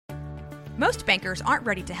Most bankers aren't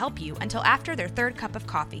ready to help you until after their third cup of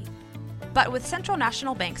coffee. But with Central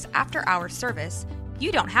National Bank's after-hours service,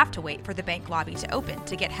 you don't have to wait for the bank lobby to open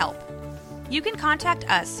to get help. You can contact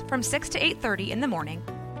us from 6 to 8:30 in the morning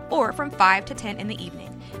or from 5 to 10 in the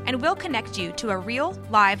evening, and we'll connect you to a real,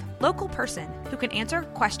 live, local person who can answer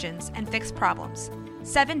questions and fix problems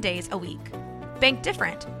 7 days a week. Bank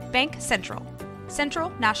different. Bank Central. Central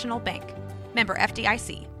National Bank. Member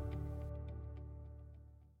FDIC.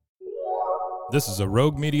 This is a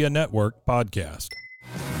Rogue Media Network podcast.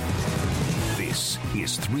 This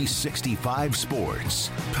is 365 Sports,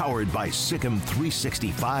 powered by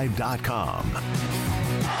Sikkim365.com.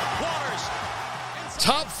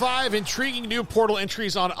 Top 5 intriguing new portal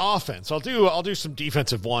entries on offense. I'll do some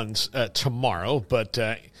defensive ones tomorrow, but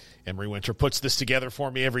Emery Winter puts this together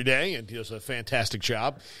for me every day and does a fantastic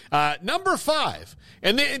job. Number 5,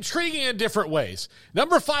 and they're intriguing in different ways.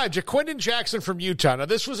 Number 5, Jaquindon Jackson from Utah. Now,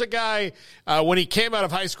 this was a guy when he came out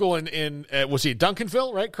of high school in was he at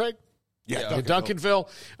Duncanville, right, Craig? Yeah, Duncanville.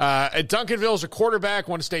 At Duncanville as a quarterback,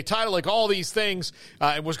 won a state title, like all these things.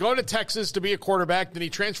 And was going to Texas to be a quarterback. Then he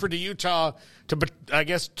transferred to Utah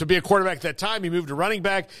to be a quarterback at that time. He moved to running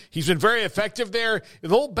back. He's been very effective there. A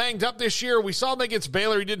little banged up this year. We saw him against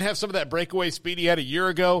Baylor. He didn't have some of that breakaway speed he had a year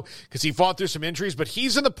ago because he fought through some injuries. But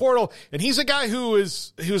he's in the portal, and he's a guy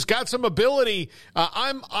who's got some ability.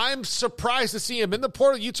 I'm surprised to see him in the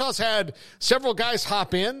portal. Utah's had several guys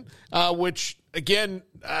hop in, which again.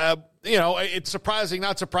 It's surprising,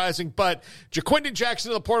 not surprising, but Jaquindon Jackson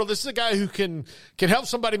in the portal, this is a guy who can help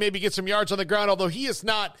somebody maybe get some yards on the ground, although he has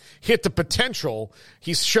not hit the potential.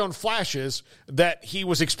 He's shown flashes that he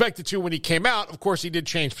was expected to when he came out. Of course, he did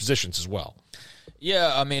change positions as well.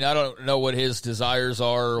 Yeah, I mean, I don't know what his desires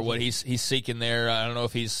are or what he's seeking there. I don't know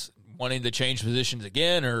if he's wanting to change positions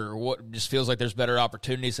again or what. Just feels like there's better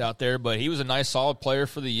opportunities out there, but he was a nice, solid player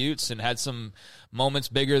for the Utes and had some moments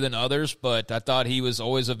bigger than others, but I thought he was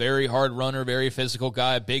always a very hard runner, very physical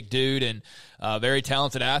guy, big dude, and very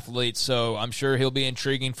talented athlete, so I'm sure he'll be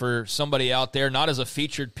intriguing for somebody out there, not as a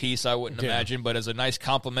featured piece, I wouldn't imagine, but as a nice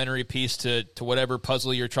complementary piece to whatever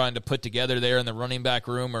puzzle you're trying to put together there in the running back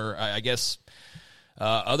room, or I guess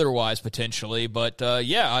otherwise potentially. But,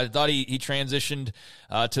 I thought he transitioned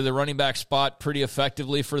to the running back spot pretty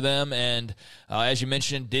effectively for them, and as you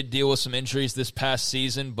mentioned, did deal with some injuries this past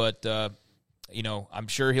season, but I'm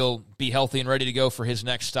sure he'll be healthy and ready to go for his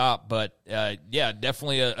next stop. But,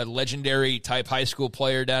 definitely a legendary type high school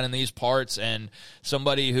player down in these parts and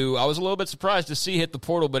somebody who I was a little bit surprised to see hit the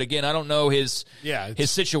portal. But, again, I don't know his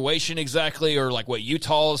situation exactly or, like, what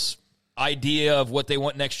Utah's idea of what they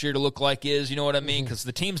want next year to look like is, you know what I mean? Because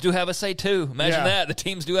the teams do have a say, too. Imagine that. The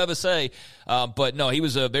teams do have a say. But, no, he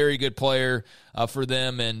was a very good player for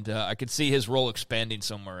them, and I could see his role expanding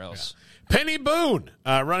somewhere else. Yeah. Penny Boone,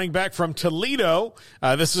 running back from Toledo.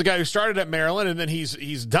 This is a guy who started at Maryland, and then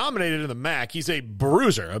he's dominated in the MAC. He's a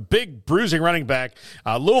bruiser, a big bruising running back.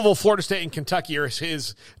 Louisville, Florida State, and Kentucky are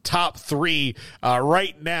his top 3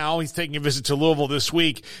 right now. He's taking a visit to Louisville this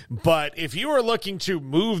week. But if you are looking to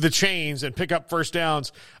move the chains and pick up first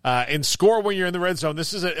downs and score when you're in the red zone,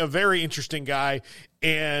 this is a very interesting guy.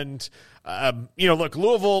 And look,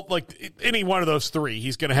 Louisville, like any one of those 3,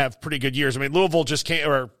 he's going to have pretty good years. I mean, Louisville just can't,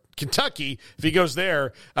 or Kentucky, if he goes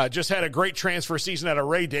there, just had a great transfer season out of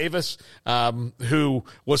Ray Davis, who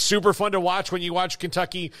was super fun to watch when you watch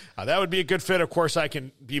Kentucky. That would be a good fit. Of course, I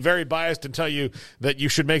can be very biased and tell you that you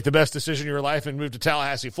should make the best decision in your life and move to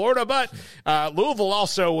Tallahassee, Florida. But Louisville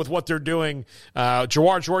also, with what they're doing,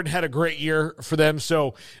 Jawar Jordan had a great year for them.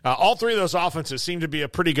 So all 3 of those offenses seem to be a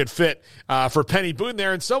pretty good fit for Penny Boone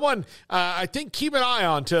there. And someone I think keep an eye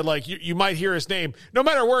on to, like, you might hear his name. No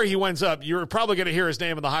matter where he winds up, you're probably going to hear his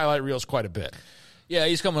name in the highlight reels quite a bit. Yeah,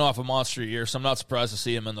 he's coming off a monster year, so I'm not surprised to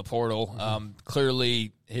see him in the portal.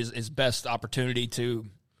 Clearly, his best opportunity to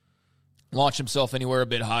launch himself anywhere a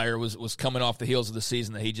bit higher was coming off the heels of the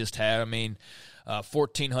season that he just had. I mean,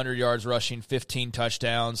 1,400 yards rushing, 15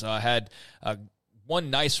 touchdowns, had one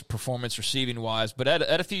nice performance receiving-wise, but had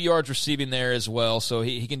a few yards receiving there as well, so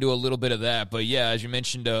he can do a little bit of that. But, yeah, as you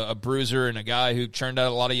mentioned, a bruiser and a guy who churned out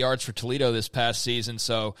a lot of yards for Toledo this past season,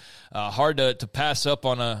 so hard to pass up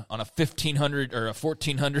on a 1,500 or a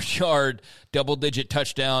 1,400-yard double-digit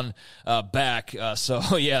touchdown back.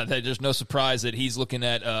 So, yeah, there's no surprise that he's looking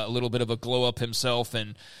at a little bit of a glow-up himself,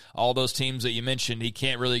 and all those teams that you mentioned, he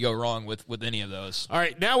can't really go wrong with any of those. All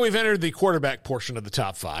right, now we've entered the quarterback portion of the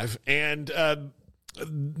top 5, and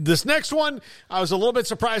This next one, I was a little bit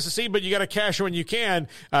surprised to see, but you got to cash when you can.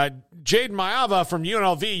 Jaden Mayava from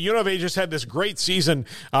UNLV. UNLV just had this great season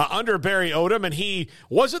under Barry Odom, and he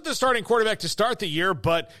wasn't the starting quarterback to start the year,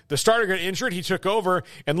 but the starter got injured. He took over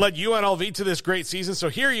and led UNLV to this great season. So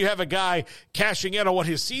here you have a guy cashing in on what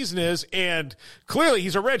his season is, and clearly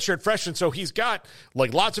he's a redshirt freshman, so he's got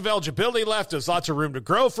like lots of eligibility left. There's lots of room to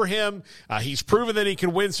grow for him. He's proven that he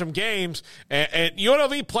can win some games, and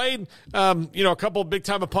UNLV played, a couple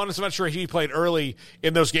big-time opponents. I'm not sure he played early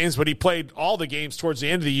in those games, but he played all the games towards the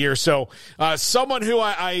end of the year. So someone who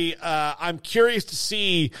I'm curious to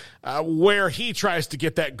see where he tries to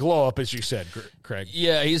get that glow up, as you said, Craig.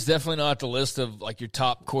 Yeah, he's definitely not the list of like your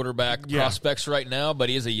top quarterback prospects right now, but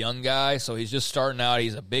he is a young guy, so he's just starting out.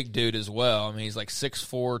 He's a big dude as well. I mean, he's like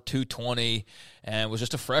 6'4", 220, and was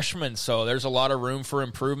just a freshman, so there's a lot of room for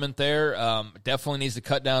improvement there. Definitely needs to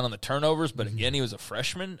cut down on the turnovers, but again, he was a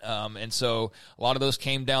freshman, and so a lot of those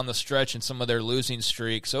came down the stretch in some of their losing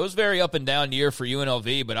streak. So it was very up and down year for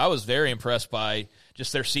UNLV, but I was very impressed by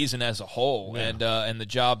just their season as a whole, and the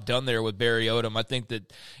job done there with Barry Odom. I think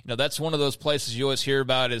that that's one of those places you always hear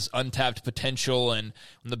about is untapped potential, and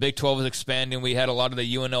when the Big 12 was expanding, we had a lot of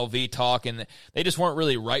the UNLV talk, and they just weren't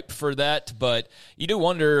really ripe for that. But you do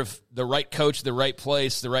wonder if the right coach, the right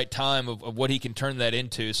place, the right time of what he can turn that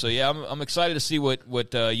into. So yeah, I'm excited to see what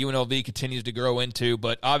UNLV continues to grow into.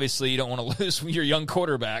 But obviously, you don't want to lose your young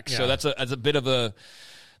quarterback, so that's a bit of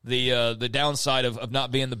the downside of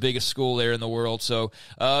not being the biggest school there in the world. So,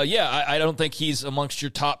 I don't think he's amongst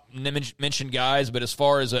your top mentioned guys, but as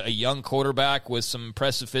far as a young quarterback with some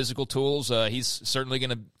impressive physical tools, he's certainly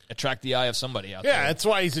going to attract the eye of somebody out there. Yeah, that's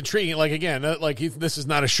why he's intriguing. Like, again, this is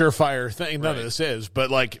not a surefire thing. None of this is.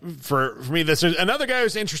 But, like, for me, this is another guy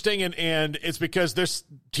who's interesting, and it's because this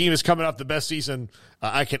team is coming off the best season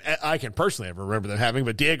I can personally ever remember them having.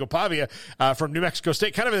 But Diego Pavia from New Mexico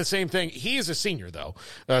State, kind of the same thing. He is a senior, though,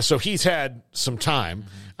 so he's had some time.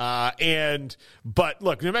 But,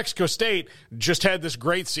 look, New Mexico State just had this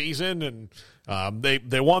great season, and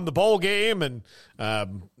they won the bowl game, and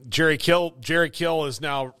Jerry Kill is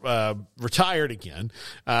now retired again.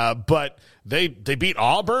 But they beat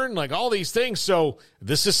Auburn, like all these things. So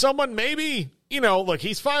this is someone maybe, look,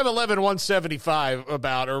 he's 5'11", 175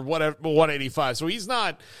 about, or whatever, 185. So he's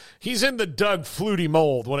in the Doug Flutie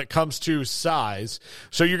mold when it comes to size.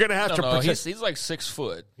 So you're going to have to protect. He's like 6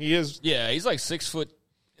 foot. He is. Yeah, he's like 6 foot.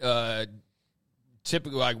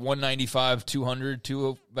 Typically like 195, 200,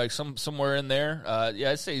 like somewhere in there.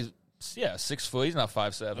 I'd say 6 foot. He's not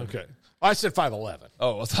 5'7". Okay. I said 5'11".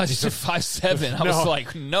 Oh, I thought you said 5'7". I was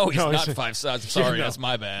like, no, he's not 5'7". Sorry, that's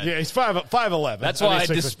my bad. Yeah, he's 5'11". That's why I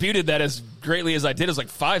disputed that as greatly as I did. It was like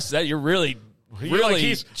 5'7". You're really I said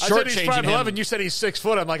he's 5'11". You said he's 6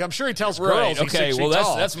 foot. I'm like, I'm sure he tells girls. He's 6 feet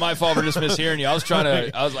tall. That's my fault for just mishearing you. I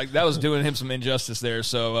was like, that was doing him some injustice there.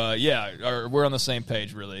 So we're on the same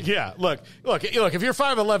page, really. Yeah. Look. If you're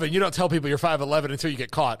 5'11", you don't tell people you're 5'11" until you get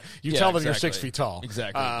caught. You tell them you're 6 feet tall.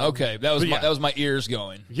 Exactly. Okay. That was my ears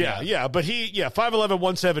going. Yeah. But 5'11",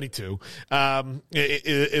 172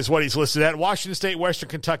 is what he's listed at. Washington State, Western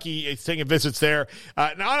Kentucky, taking visits there.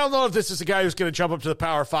 Now I don't know if this is a guy who's going to jump up to the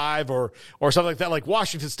Power 5 or something like that. Like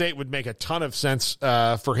Washington State would make a ton of sense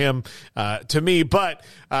for him to me. But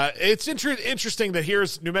it's interesting that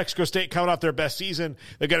here's New Mexico State coming off their best season.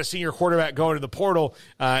 They've got a senior quarterback going to the portal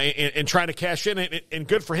and trying to cash in, and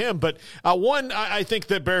good for him. But one I think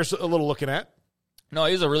that bears a little looking at. No,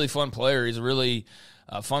 he's a really fun player. He's a really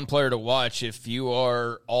fun player to watch. If you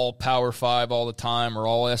are all Power 5 all the time or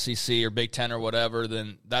all SEC or Big Ten or whatever,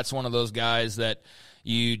 then that's one of those guys that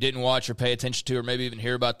you didn't watch or pay attention to or maybe even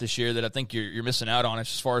hear about this year that I think you're missing out on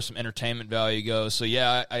as far as some entertainment value goes. So,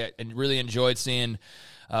 yeah, I really enjoyed seeing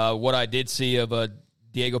what I did see of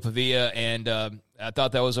Diego Pavia, and I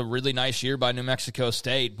thought that was a really nice year by New Mexico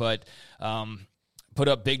State, but put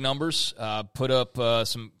up big numbers, put up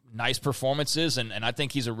some nice performances, and I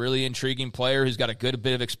think he's a really intriguing player who's got a good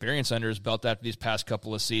bit of experience under his belt after these past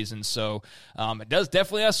couple of seasons. So it does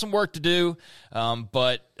definitely have some work to do,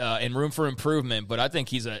 but and room for improvement. But I think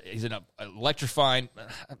he's an electrifying.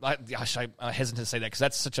 Gosh, I hesitate to say that because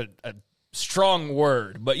that's such a strong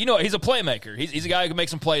word. But he's a playmaker. He's a guy who can make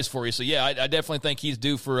some plays for you. So yeah, I definitely think he's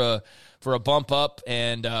due for a bump up,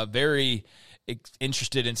 and very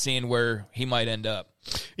interested in seeing where he might end up.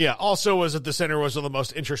 Yeah. Also, was at the center was one of the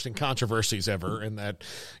most interesting controversies ever. In that,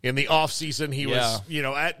 in the offseason, he was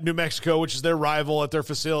at New Mexico, which is their rival, at their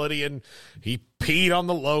facility, and he peed on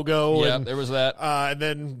the logo. Yeah, and there was that. And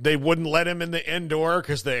then they wouldn't let him in the indoor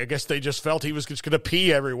because I guess they just felt he was just going to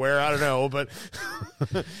pee everywhere. I don't know, but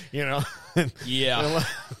Yeah,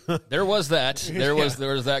 there was that. There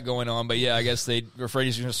was that going on. But yeah, I guess they were afraid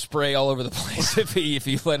he's going to spray all over the place if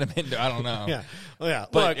you let him in. I don't know. Yeah, yeah.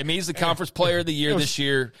 But I mean, he's the conference player of the year this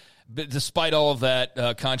year. But despite all of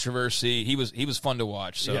that controversy, he was fun to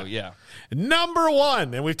watch. So yeah. Number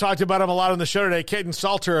one, and we've talked about him a lot on the show today, Caden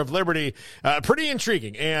Salter of Liberty. Pretty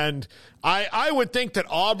intriguing, and I would think that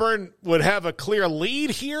Auburn would have a clear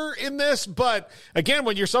lead here in this. But again,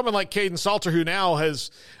 when you're someone like Caden Salter, who now has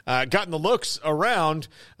gotten the looks around,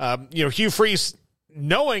 Hugh Freeze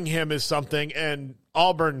knowing him is something, and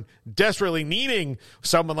Auburn desperately needing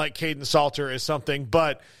someone like Caden Salter is something,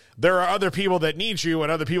 but there are other people that need you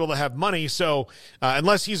and other people that have money. So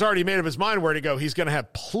unless he's already made up his mind where to go, he's going to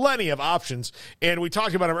have plenty of options. And we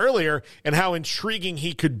talked about him earlier and how intriguing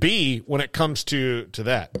he could be when it comes to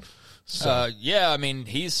that. So. I mean,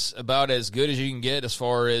 he's about as good as you can get as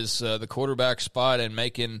far as the quarterback spot and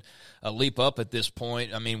making a leap up at this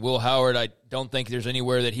point. I mean, Will Howard, I don't think there's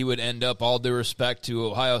anywhere that he would end up, all due respect to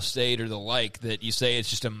Ohio State or the like, that you say it's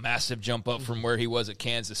just a massive jump up from where he was at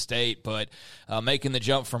Kansas State. But making the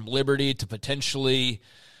jump from Liberty to potentially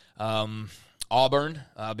Auburn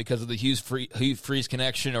because of the Hugh Freeze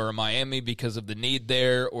connection, or Miami because of the need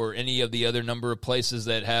there, or any of the other number of places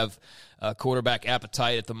that have quarterback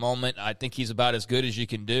appetite at the moment, I think he's about as good as you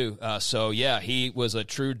can do. He was a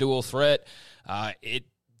true dual threat. It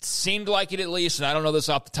seemed like it, at least, and I don't know this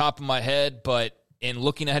off the top of my head, but in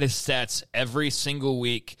looking at his stats every single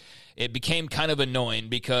week, it became kind of annoying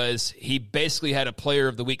because he basically had a player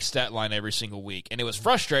of the week stat line every single week. And it was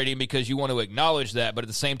frustrating because you want to acknowledge that, but at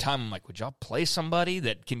the same time, I'm like, would y'all play somebody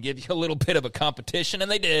that can give you a little bit of a competition? And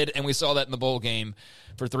they did, and we saw that in the bowl game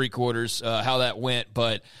for 3 quarters, how that went.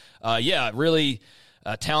 But, really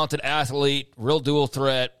talented athlete, real dual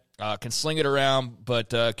threat. Can sling it around,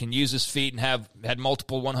 but can use his feet and had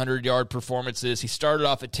multiple 100-yard performances. He started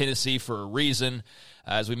off at Tennessee for a reason.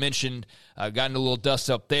 As we mentioned, got into a little dust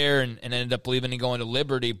up there and ended up leaving and going to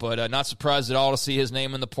Liberty, but not surprised at all to see his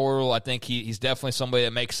name in the portal. I think he's definitely somebody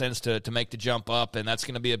that makes sense to make the jump up, and that's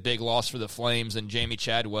going to be a big loss for the Flames and Jamie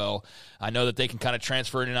Chadwell. I know that they can kind of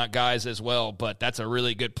transfer in and out guys as well, but that's a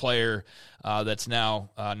really good player that's now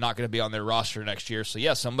not going to be on their roster next year. So,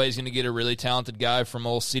 yeah, somebody's going to get a really talented guy from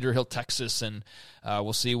old Cedar Hill, Texas, and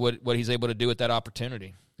we'll see what he's able to do with that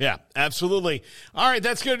opportunity. Yeah, absolutely. All right,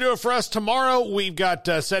 that's going to do it for us. Tomorrow, we've got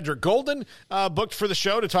Cedric Golden booked for the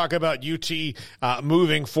show to talk about UT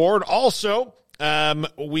moving forward. Also,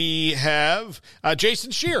 we have Jason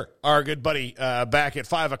Shear, our good buddy, back at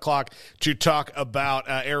 5 o'clock to talk about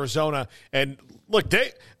Arizona. And look,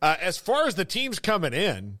 as far as the teams coming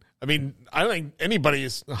in, I mean, I don't think anybody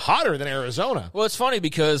is hotter than Arizona. Well, it's funny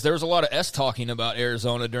because there was a lot of talking about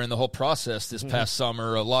Arizona during the whole process this past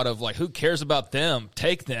summer. A lot of, like, who cares about them?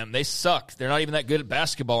 Take them. They suck. They're not even that good at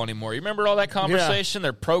basketball anymore. You remember all that conversation?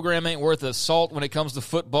 Yeah. Their program ain't worth a salt when it comes to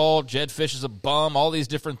football. Jed Fish is a bum. All these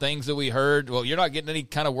different things that we heard. Well, you're not getting any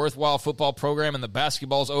kind of worthwhile football program, and the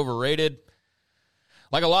basketball's overrated.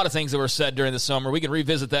 Like a lot of things that were said during the summer, we can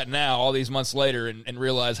revisit that now all these months later and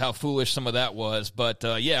realize how foolish some of that was. But,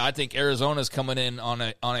 I think Arizona's coming in on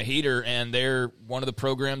a heater, and they're one of the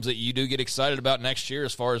programs that you do get excited about next year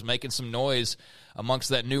as far as making some noise amongst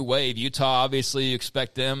that new wave. Utah, obviously, you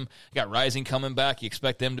expect them. You got Rising coming back. You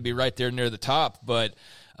expect them to be right there near the top. But,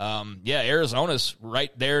 Arizona's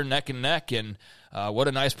right there neck and neck, and what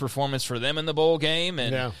a nice performance for them in the bowl game,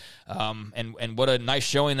 and what a nice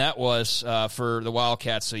showing that was for the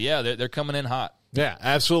Wildcats. So, they're coming in hot. Yeah,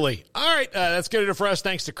 absolutely. All right, that's going to do it for us.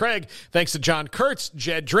 Thanks to Craig. Thanks to John Kurtz,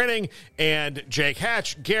 Jed Drenning, and Jake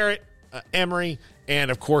Hatch, Garrett, Emery,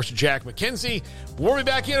 and, of course, Jack McKenzie. We'll be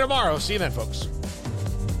back here tomorrow. See you then, folks.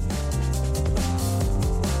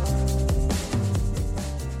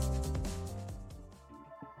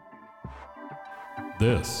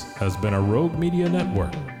 This has been a Rogue Media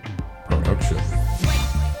Network production.